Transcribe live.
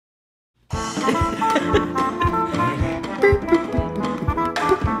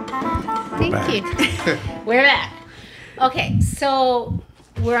Thank you. We're back. Okay, so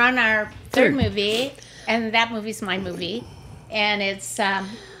we're on our third movie, and that movie's my movie, and it's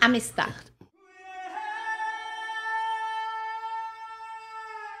Amistad.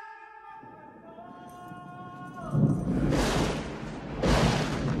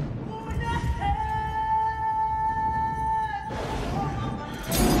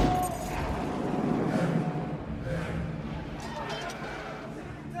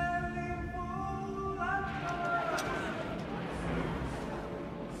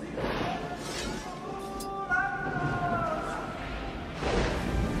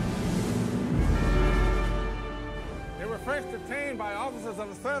 First detained by officers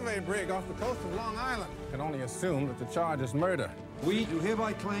of a survey brig off the coast of Long Island. Can only assume that the charge is murder. We do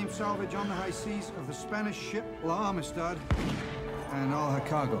hereby claim salvage on the high seas of the Spanish ship La Amistad and all her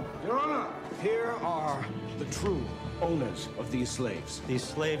cargo. Your Honor, here are the true owners of these slaves. These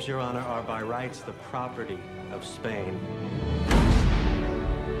slaves, Your Honor, are by rights the property of Spain.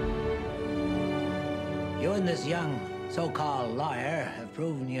 You and this young so-called lawyer have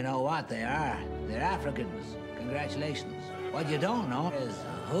proven you know what they are. They're Africans. Congratulations. What you don't know is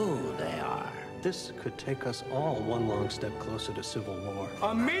who they are. This could take us all one long step closer to civil war.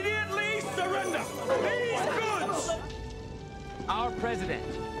 Immediately surrender these goods! Our president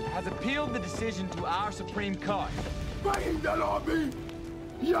has appealed the decision to our Supreme Court. We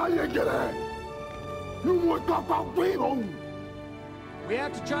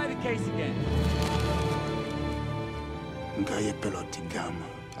have to try the case again.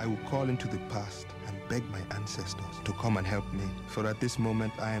 I will call into the past and beg my ancestors to come and help me, for at this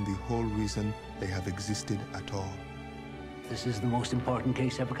moment I am the whole reason they have existed at all. This is the most important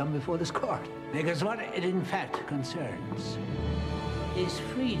case ever come before this court. Because what it in fact concerns is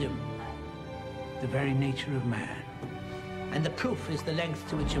freedom, the very nature of man. And the proof is the length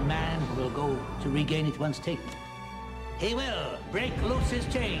to which a man will go to regain it once taken. He will break loose his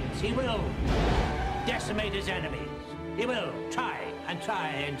chains. He will decimate his enemies. He will try and try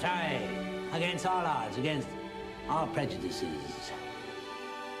and try against all odds, against all prejudices,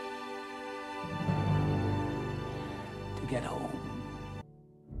 to get home.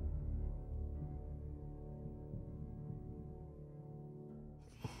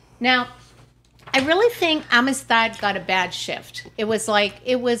 Now, I really think Amistad got a bad shift. It's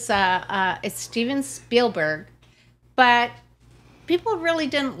Steven Spielberg, but people really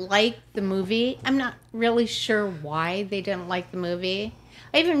didn't like the movie. I'm not really sure why they didn't like the movie.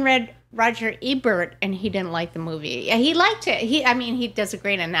 I even read Roger Ebert, and he didn't like the movie. He liked it. He does a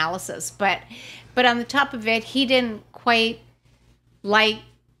great analysis, but on the top of it, he didn't quite like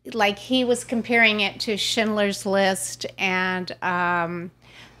he was comparing it to Schindler's List and A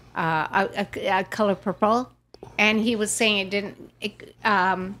Color Purple, and he was saying it didn't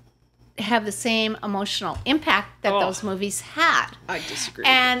have the same emotional impact that those movies had. I disagree.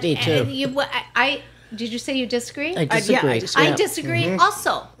 And, Me too. And did you say you disagree? I disagree. I disagree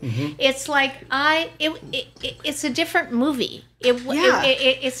also. Mm-hmm. It's like it's a different movie.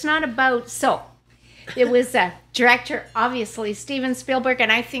 It's not about it was a director, obviously, Steven Spielberg, and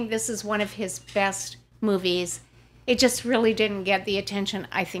I think this is one of his best movies. It just really didn't get the attention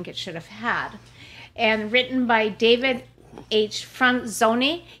I think it should have had. And written by David H.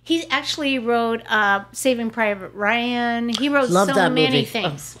 Franzoni. He actually wrote Saving Private Ryan. He wrote so many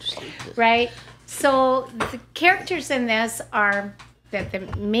things, right? So the characters in this are, the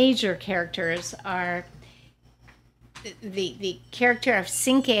major characters are, the character of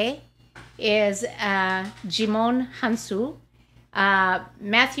Cinque is Jimon Hansu.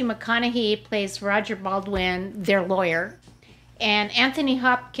 Matthew McConaughey plays Roger Baldwin, their lawyer. And Anthony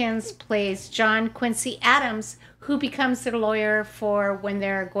Hopkins plays John Quincy Adams, who becomes their lawyer for when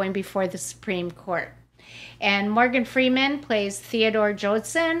they're going before the Supreme Court. And Morgan Freeman plays Theodore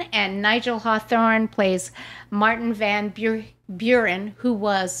Jodson, and Nigel Hawthorne plays Martin Van Buren, who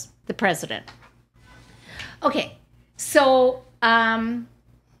was the president. Okay, so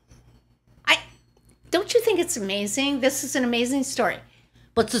don't you think it's amazing? This is an amazing story.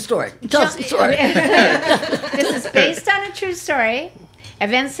 What's the story? Tell us the story. This is based on a true story.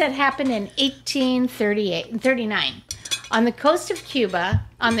 Events that happened in 1839. On the coast of Cuba,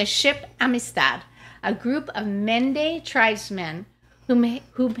 on the ship Amistad, a group of Mende tribesmen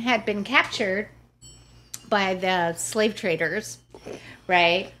whom had been captured by the slave traders,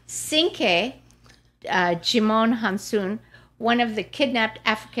 right? Cinque, Jimon Hansun, one of the kidnapped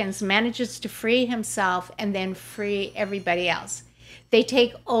Africans, manages to free himself and then free everybody else. They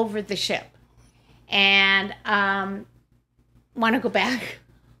take over the ship and want to go back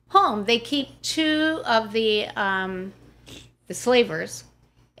home. They keep two of the slavers,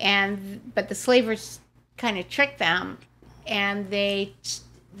 but the slavers kind of trick them, and they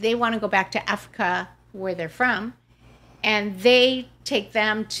want to go back to Africa where they're from, and they take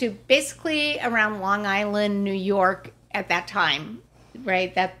them to basically around Long Island, New York at that time,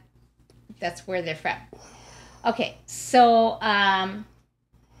 right? That's where they're from. Okay, so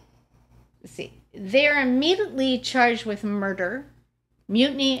let's see. They're immediately charged with murder,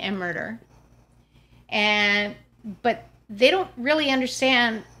 mutiny and murder, but they don't really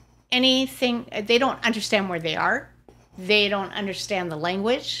understand anything. They don't understand where they are. They don't understand the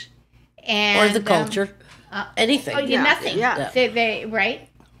language, or the culture, anything. Oh, yeah, nothing. Yeah. They right.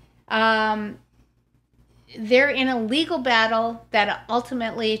 They're in a legal battle that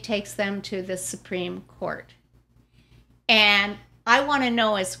ultimately takes them to the Supreme Court. And I want to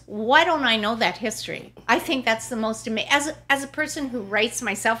know is, why don't I know that history? I think that's the most amazing. As a person who writes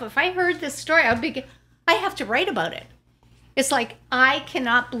myself, if I heard this story, I have to write about it. It's like, I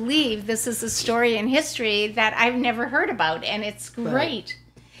cannot believe this is a story in history that I've never heard about, and it's great. Right.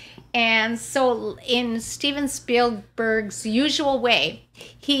 And so in Steven Spielberg's usual way,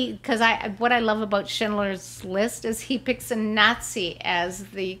 what I love about Schindler's List is he picks a Nazi as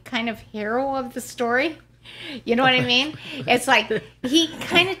the kind of hero of the story. You know what I mean? It's like he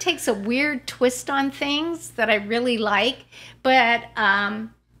kind of takes a weird twist on things that I really like, but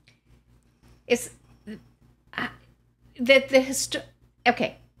it's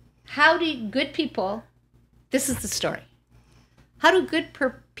okay. How do good people? This is the story. How do good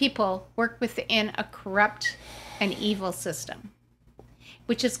people work within a corrupt and evil system?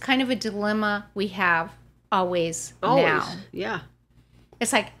 Which is kind of a dilemma we have always now. Yeah.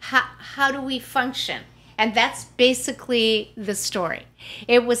 It's like, how do we function? And that's basically the story.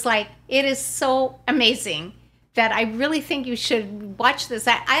 It was like, it is so amazing that I really think you should watch this.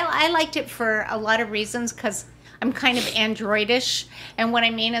 I liked it for a lot of reasons, because I'm kind of androidish. And what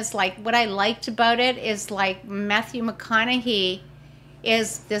I mean is, like, what I liked about it is, like, Matthew McConaughey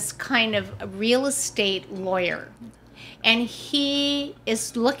is this kind of real estate lawyer. And he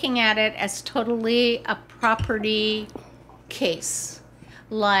is looking at it as totally a property case.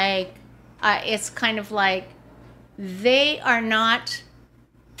 Like, it's kind of like they are not,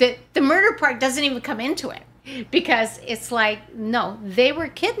 the murder part doesn't even come into it, because it's like, no, they were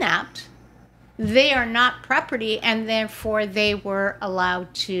kidnapped. They are not property, and therefore they were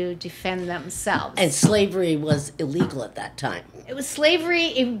allowed to defend themselves. And slavery was illegal at that time. It was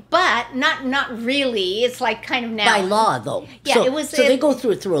slavery, but not really. It's like kind of now. By law, though. Yeah, so, it was. So they go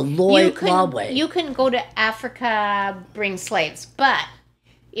through it through a law way. You couldn't go to Africa, bring slaves, but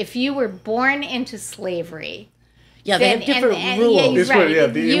if you were born into slavery, yeah, they have different rules. Yeah,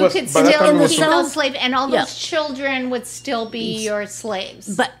 right. You could still keep those slaves, and all those children would still be your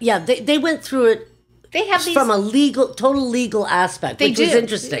slaves. But yeah, they went through it. They have these, from a total legal aspect, which was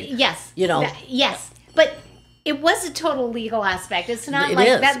interesting. Yes, you know. Yes, but it was a total legal aspect. It's not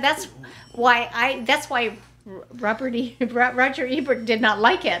like that. That's why Roger Ebert did not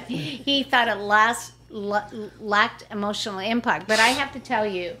like it. He thought it lacked emotional impact. But I have to tell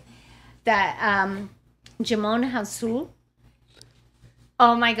you that Djimon Hounsou,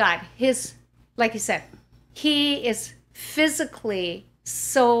 oh my God, like you said, he is physically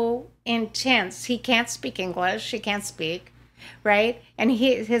so intense. He can't speak English. He can't speak, right? And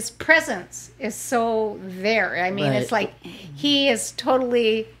his presence is so there. I mean, it's like he is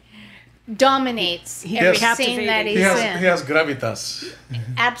totally dominates every scene that he's in. He has gravitas.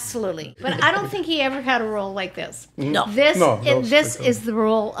 Absolutely. But I don't think he ever had a role like this. No. This is the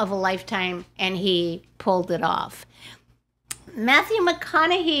role of a lifetime, and he pulled it off. Matthew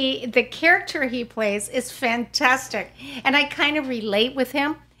McConaughey, the character he plays, is fantastic. And I kind of relate with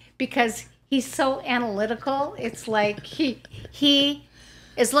him because he's so analytical. It's like he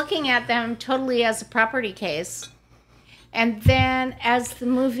is looking at them totally as a property case. And then as the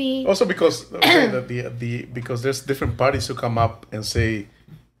movie... Also because because there's different parties who come up and say,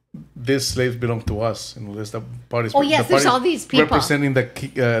 these slaves belong to us. And there's the parties... Oh, yes, there's all these people. Representing the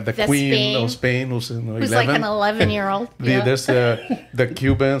Queen of Spain, who's 11. Like an 11-year-old. There's the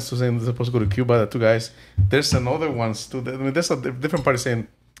Cubans who's supposed to go to Cuba, the two guys. There's another ones too. I mean, there's a different party saying...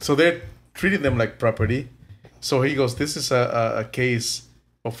 So they're treating them like property. So he goes, this is a case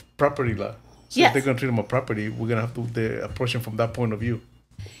of property law. So if they're going to treat them as property, we're going to have to approach them from that point of view.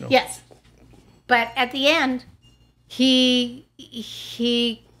 You know? Yes. But at the end, he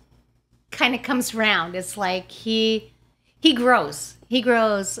kind of comes around. It's like he He grows. He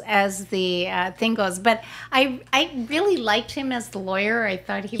grows as the thing goes. But I really liked him as the lawyer. I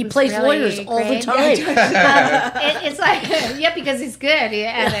thought he was plays really lawyers all the time. It's like, because he's good at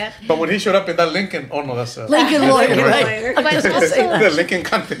it. But when he showed up in that Lincoln, oh no, that's Lincoln lawyer, right? But also, the Lincoln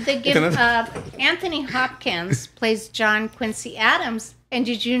content. Anthony Hopkins plays John Quincy Adams. And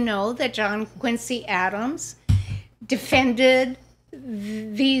did you know that John Quincy Adams defended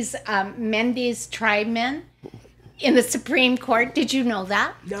these Mendes tribemen in the Supreme Court? Did you know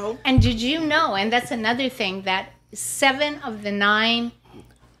that? No. And did you know, and that's another thing, that 7 of the 9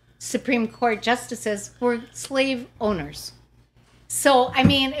 Supreme Court justices were slave owners. So, I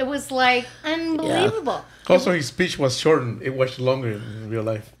mean, it was like unbelievable. Yeah. Also, his speech was shortened. It was longer in real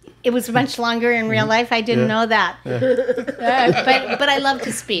life. It was much longer in real life. I didn't know that. Yeah. But I loved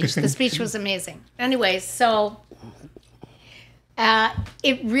his speech. The speech was amazing. Anyways, so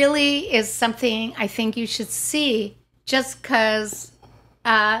it really is something I think you should see, just because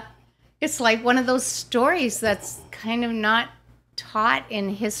it's like one of those stories that's kind of not taught in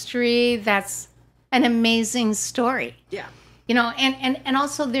history. That's an amazing story. Yeah. You know, and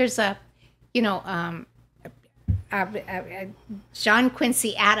also there's John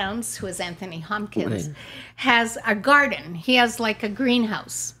Quincy Adams, who is Anthony Hopkins, has a garden. He has like a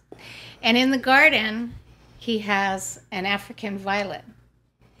greenhouse. And in the garden, he has an African violet.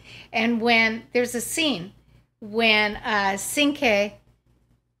 And when there's a scene when Cinque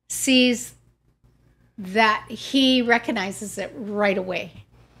sees that, he recognizes it right away.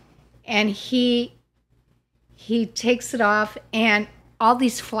 And he takes it off, and all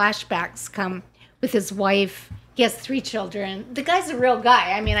these flashbacks come with his wife. He has 3 children. The guy's a real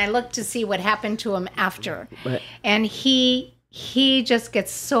guy. I mean, I looked to see what happened to him after. Right. And he just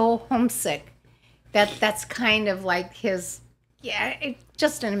gets so homesick that's kind of like his,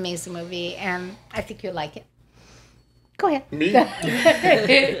 just an amazing movie, and I think you'll like it. Go ahead. Me?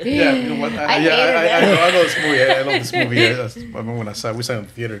 Yeah, you know what? I know this movie. I love this movie. I remember when we saw it in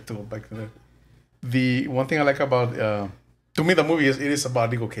the theater too back then. The one thing I like about, to me, the movie is about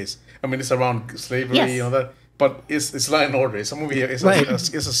a legal case. I mean, it's around slavery and all that, but it's law and order. It's a movie. It's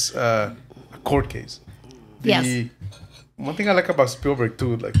a court case. One thing I like about Spielberg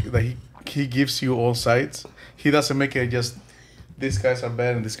too, like that he gives you all sides. He doesn't make it just these guys are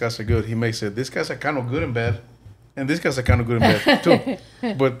bad and these guys are good. He makes it these guys are kind of good and bad, and these guys are kind of good and bad too.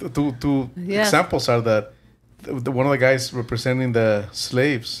 But two examples are that one of the guys representing the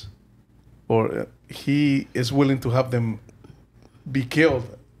slaves, or he is willing to have them be killed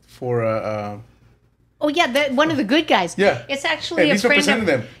for one of the good guys. Yeah, it's actually and a he's friend representing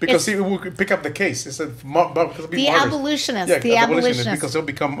them because he will pick up the case. It's the abolitionists. Yeah, the abolitionists, because they'll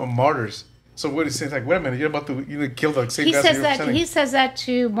become martyrs. So what he's saying, like, wait a minute, you're about to kill the same guys. He says that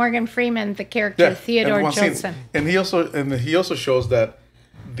to Morgan Freeman, the character Theodore Johnson. And he also shows that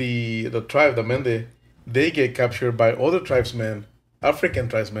the tribe, the Mende, they get captured by other tribesmen, African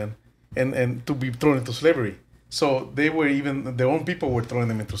tribesmen, and to be thrown into slavery. So they were their own people were throwing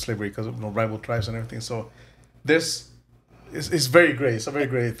them into slavery because of rival tribes and everything. So it's very great. It's a very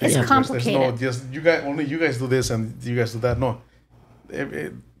great thing. It's complicated. There's no you guys do this and you guys do that. No,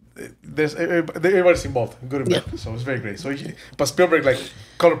 everybody's involved, good and bad. So it's very great. So but Spielberg, like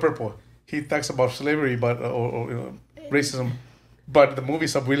Color Purple, he talks about slavery, but or racism, but the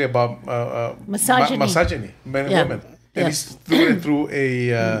movies are really about misogyny, men and women, and he's doing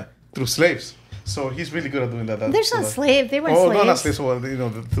it through slaves. So he's really good at doing that. There's no slave. They weren't slaves. No, not slaves. Well,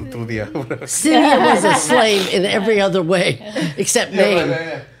 through the. Syria was a slave in every other way, except name.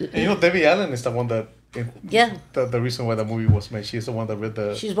 And Debbie Allen is the one that. The reason why the movie was made. She's the one that read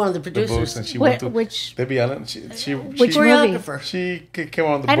the. She's one of the producers. The books, and she went to Debbie Allen. Which choreographer? She came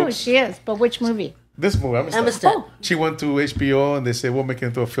on the books. I know who she is, but which movie? This movie, Amistad. Oh. She went to HBO and they said we'll make it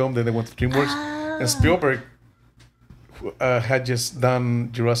into a film. Then they went to DreamWorks, and Spielberg had just done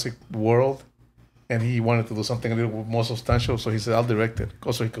Jurassic World. And he wanted to do something a little more substantial, so he said, "I'll direct it."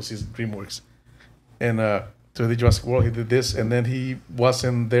 Also, because he's DreamWorks, and so the Jurassic World, he did this, and then he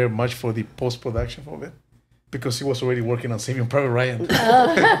wasn't there much for the post-production of it because he was already working on Saving Private Ryan.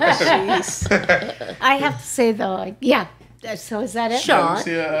 Oh, jeez! I have to say though, So is that it? Sure.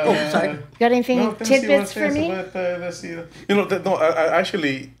 Sorry. Got anything tidbits for me? Let's see. I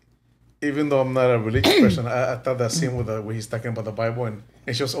actually. Even though I'm not a religious person, I thought that scene where he's talking about the Bible and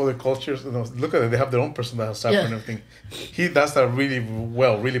it shows other cultures. Look at it; they have their own personal stuff and everything. He does that really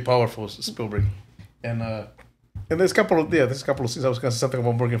well, really powerful, Spielberg. And there's a couple of scenes. I was going to say something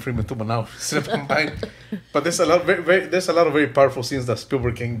about Morgan Freeman too, but now slipped my mind. But there's a lot of very powerful scenes that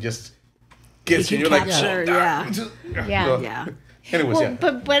Spielberg can just get you. You're like, yeah. Anyways, Well,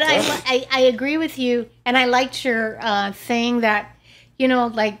 yeah. but I agree with you, and I liked your thing that,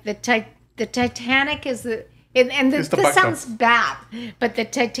 like the Titanic is It's the this backdrop. sounds bad, but the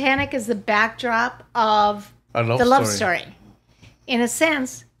Titanic is the backdrop of A love the love story. story. In a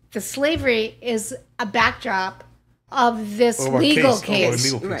sense, the slavery is a backdrop of this Or a legal Or a case.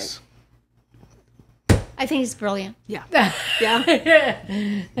 legal case. Right. I think he's brilliant. Yeah. Yeah.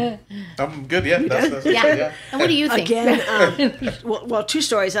 I'm good. Yeah. That's Yeah. good, yeah. And what do you think? Again, well, two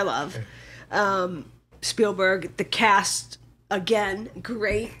stories I love. Spielberg, the cast, again,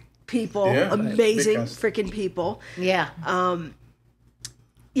 great people, Yeah. amazing Big cast. freaking people. Yeah.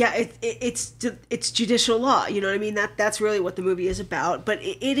 Yeah, it's judicial law. You know what I mean? That's really what the movie is about. But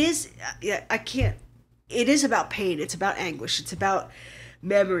it is. It is about pain. It's about anguish. It's about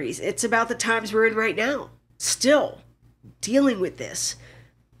memories. It's about the times we're in right now. Still dealing with this,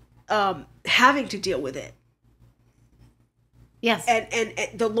 having to deal with it. Yes. And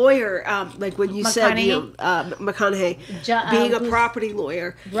the lawyer, like when you said, McConaughey, being a property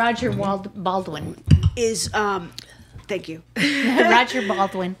lawyer, Roger Baldwin is. Thank you. Roger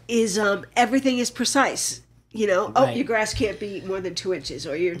Baldwin is everything is precise. Oh, Right. your grass can't be more than 2 inches,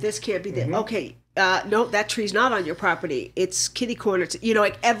 or this can't be that. Okay, no, that tree's not on your property. It's kitty corner.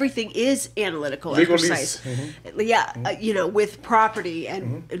 Like everything is analytical and Legalese. precise. Yeah, with property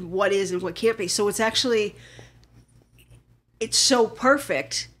and what is and what can't be. So it's actually, it's so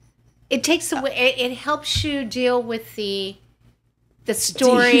perfect. it takes away it helps you deal with the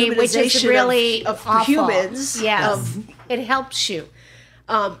story, which is Dehumanization really of awful. humans. Yes, it helps you.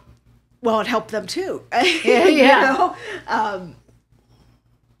 Well, it helped them too. Yeah.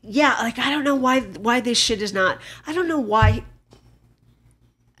 Yeah, like I don't know why this shit is not. I don't know why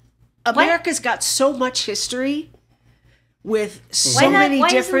America's got so much history with so many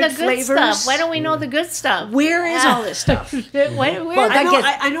different isn't the good flavors. stuff? Why don't we know the good stuff? Where is all this stuff?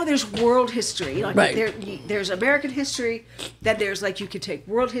 I know there's world history. Like Right. there's American history. Then there's like you could take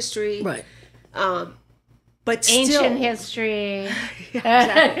world history. Right. But Ancient still, history.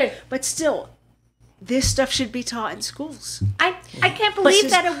 exactly. But still, this stuff should be taught in schools. I can't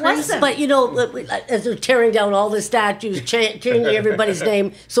believe that it wasn't. But as they're tearing down all the statues, changing everybody's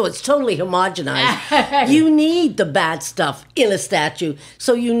name, so it's totally homogenized. You need the bad stuff in a statue,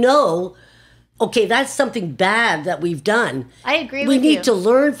 so okay, that's something bad that we've done. I agree We with you. need to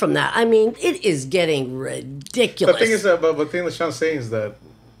learn from that. I mean, it is getting ridiculous. The thing is that, but the thing that Sean's saying is that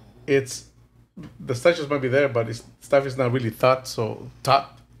the statues might be there, but stuff is not really taught.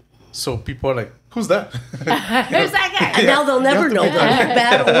 So people are like, "Who's that?" Who's that guy? And now they'll never know that,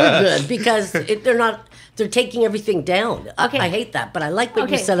 bad or good, because they're taking everything down. Okay. I hate that, but I like what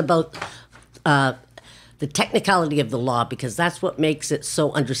you Okay. said about the technicality of the law, because that's what makes it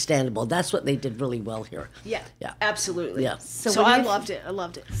so understandable. That's what they did really well here. Yeah, Yeah. absolutely. Yeah. So what do I you loved it. I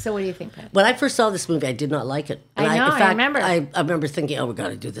loved it. So what do you think, Pat? When I first saw this movie, I did not like it. And I know, in I fact, remember. I remember thinking, oh, we got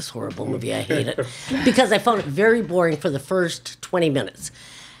to do this horrible movie. I hate it. Because I found it very boring for the first 20 minutes.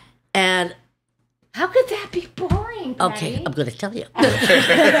 And How could that be boring, Patty? okay, I'm going to tell you.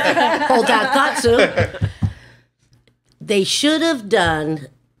 Hold that thought, Sue. They should have done.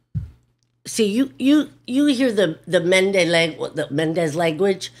 See, you hear the Mendez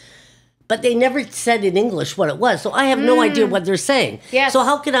language, but they never said in English what it was. So I have no idea what they're saying. Yes. So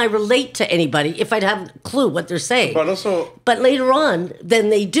how can I relate to anybody if I'd have a clue what they're saying? But also, But later on, then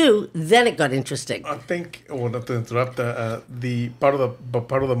they do. Then it got interesting. I think, not to interrupt, the part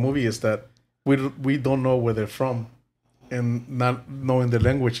of the movie is that we don't know where they're from, and not knowing the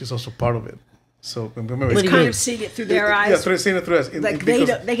language is also part of it. So remember, What do you Kind mean? of seeing it through their eyes. Yeah, seeing it through us. Like Because-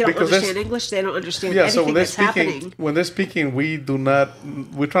 they don't because understand there's- English. They don't understand Yeah, so anything that's happening. when they're speaking, we're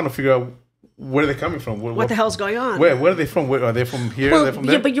trying to figure out where they're coming from. What the hell's going on? Where are they from? Where are they from here? are they from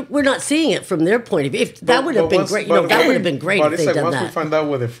there? Yeah, but we're not seeing it from their point of view. If that would have been great. That would have been great But if it's they'd like done once we that. find out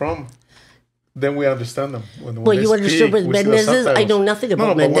where they're from, then we understand them. When Well, they you understood speak, what we see the Mendez is? I subtitles. know nothing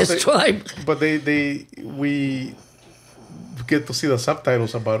about but once Mendez tribe. But we get to see the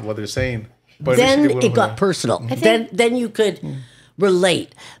subtitles about what they're saying. But Then initially we it don't got know. personal. Then you could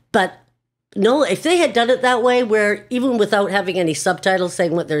relate. But no, if they had done it that way, where even without having any subtitles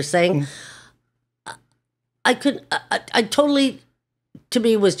saying what they're saying, I totally, to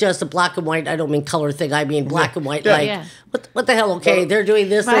me, was just a black and white. I don't mean color thing. I mean black and white. Yeah. Like, Yeah. what the hell? Okay, they're doing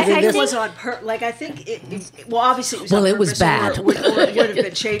this. They're doing I this. think it was on I think it well, obviously it was Well, on it was purpose, or bad. it would have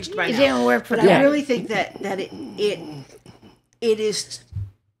been changed by It now. didn't work for But them. I really think that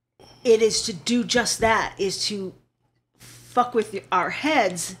it is to do just that, is to fuck with our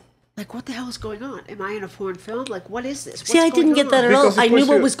heads like, what the hell is going on? Am I in a foreign film? Like, what is this? See, I didn't get that at all. I knew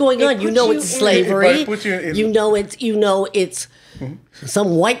what was going on. You know, it's slavery. You know, it's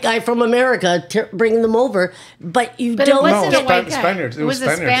some white guy from America bringing them over, but you don't. It wasn't a white guy. Spaniards. It was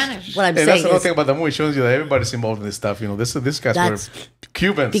Spanish. What I'm and saying that's another is, thing about the movie. Shows you that everybody's involved in this stuff. You know, this guys were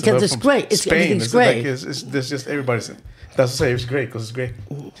Cubans because it's great. Spain. It's great. There's just everybody's. That's to say, it's great because it's great.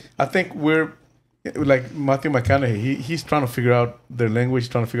 I think we're like Matthew McConaughey. He's trying to figure out their language,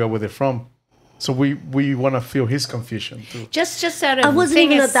 trying to figure out where they're from. So we want to feel his confusion too. Just out of I wasn't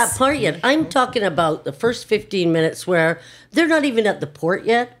even at that part yet. I'm talking about the first 15 minutes where they're not even at the port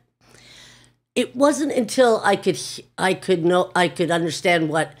yet. It wasn't until I could understand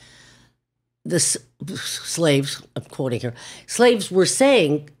what the slaves, I'm quoting here, slaves were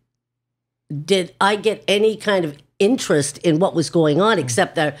saying. Did I get any kind of interest in what was going on,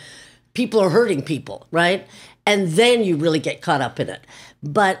 except that people are hurting people, right? And then you really get caught up in it.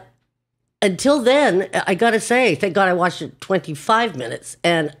 But until then, I got to say, thank God I watched it 25 minutes,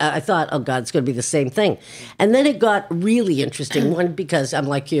 and I thought, oh, God, it's going to be the same thing. And then it got really interesting, one, because I'm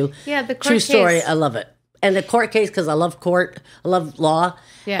like you. Yeah, the court True story, case. I love it. And the court case, because I love court, I love law,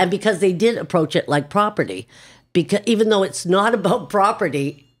 and because they did approach it like property. Because even though it's not about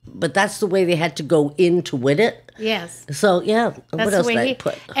property, but that's the way they had to go in to win it. Yes. So, yeah, That's what else the did way I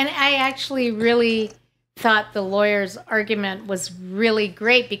put? And I actually really thought the lawyer's argument was really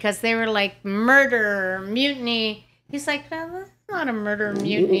great because they were like, murder, mutiny. He's like, no, that's not a murder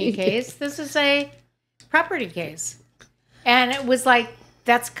mutiny case. This is a property case. And it was like,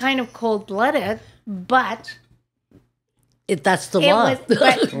 that's kind of cold-blooded, but... That's the law.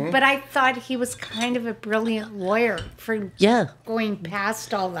 But I thought he was kind of a brilliant lawyer for going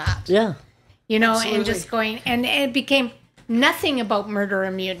past all that. Yeah. You know, Absolutely. and just going... And it became nothing about murder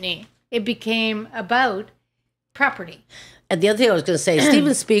and mutiny. It became about property. And the other thing I was going to say,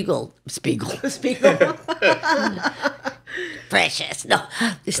 Steven Spiegel. Precious. No.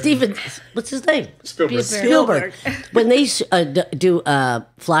 Steven, what's his name? Spielberg. When they do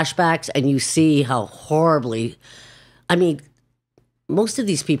flashbacks and you see how horribly, I mean, most of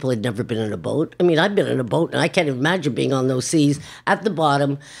these people had never been in a boat. I mean, I've been in a boat, and I can't imagine being on those seas at the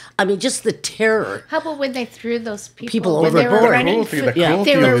bottom. I mean, just the terror. How about when they threw those people overboard? They were running, they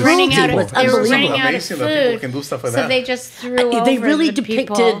were running out of food, so they just threw over They really the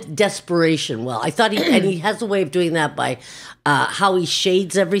depicted people. desperation well. I thought and he has a way of doing that by how he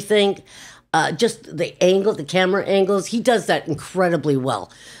shades everything. Just the angle, the camera angles. He does that incredibly well.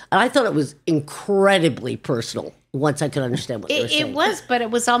 And I thought it was incredibly personal once I could understand what they were saying. It was, but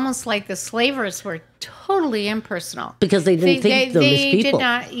it was almost like the slavers were totally impersonal. Because they didn't think them as people. They did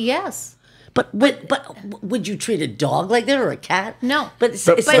not, yes. But would you treat a dog like that or a cat? No. But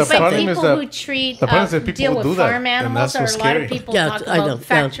people who treat, deal with farm animals, or a lot of people talk about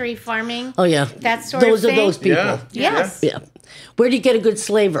factory farming. Oh, yeah. That sort of thing. Those are those people. Yes. Yeah. Where do you get a good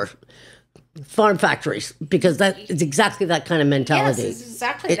slaver? Farm factories, because that is exactly that kind of mentality. Yes, it's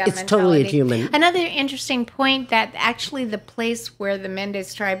exactly that it's mentality. Totally inhuman. Another interesting point that actually the place where the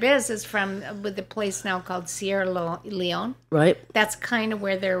Mendez tribe is from with the place now called Sierra Leone. Right. That's kind of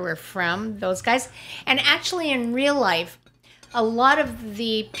where they were from, those guys. And actually in real life, a lot of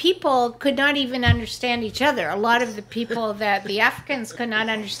the people could not even understand each other. A lot of the people the Africans could not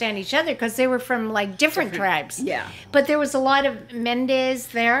understand each other because they were from like different tribes. Yeah. But there was a lot of Mendez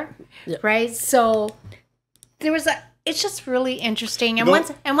there, right? So there was it's just really interesting. And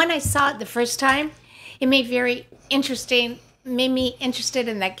when I saw it the first time, it made me interested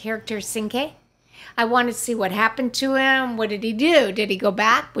in that character Cinque. I wanted to see what happened to him. What did he do? Did he go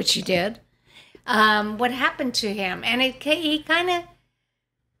back? Which he did. What happened to him? And he kind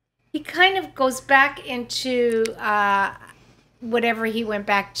of goes back into whatever he went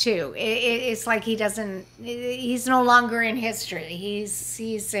back to. It's like he's no longer in history.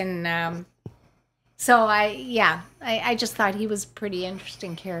 He's in. So I just thought he was a pretty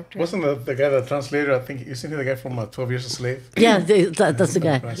interesting character. Wasn't the guy that translated? I think isn't he the guy from 12 Years a Slave? Yeah, that's the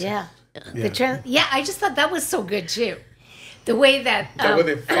guy. Yeah. I just thought that was so good too. The way that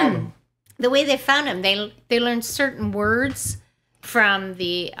they found him. The way they found him, they learned certain words from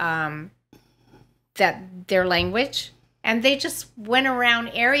their language, and they just went around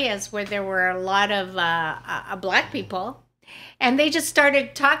areas where there were a lot of black people, and they just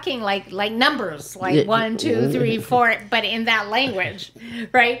started talking like numbers, like 1, 2, 3, 4, but in that language,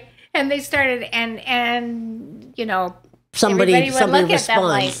 right? And they started, and you know, somebody would look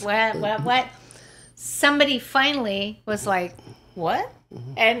responds. at them like, what? Somebody finally was like, what?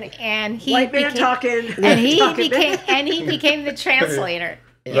 And he White man talking. And he became the translator.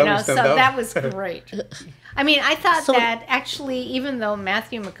 So that was great. I mean, I thought that actually, even though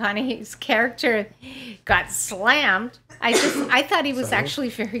Matthew McConaughey's character got slammed, I thought he was actually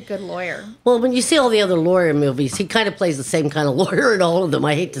a very good lawyer. Well, when you see all the other lawyer movies, he kind of plays the same kind of lawyer in all of them.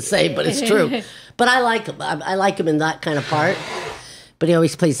 I hate to say, but it's true. But I like him. I like him in that kind of part. But he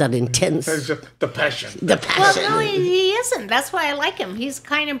always plays that intense. The passion. The passion. Well, no, he isn't. That's why I like him. He's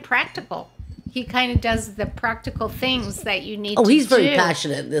kind of practical. He kind of does the practical things that you need to do. Oh, he's very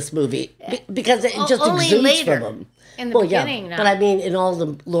passionate in this movie because it just exudes from him. In the beginning, but I mean, in all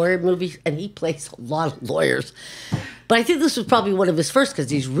the lawyer movies, and he plays a lot of lawyers. But I think this was probably one of his first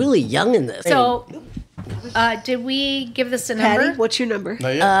because he's really young in this. So, did we give this a number? Patty, what's your number?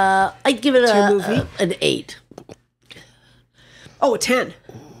 I'd give it an 8. Oh, a 10.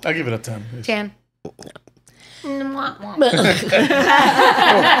 I'll give it a 10. 10. Hey,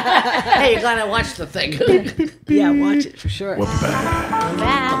 you gotta watch the thing. Yeah, watch it for sure. We're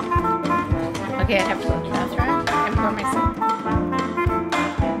back. Okay, I have to go to the bathroom and pour myself.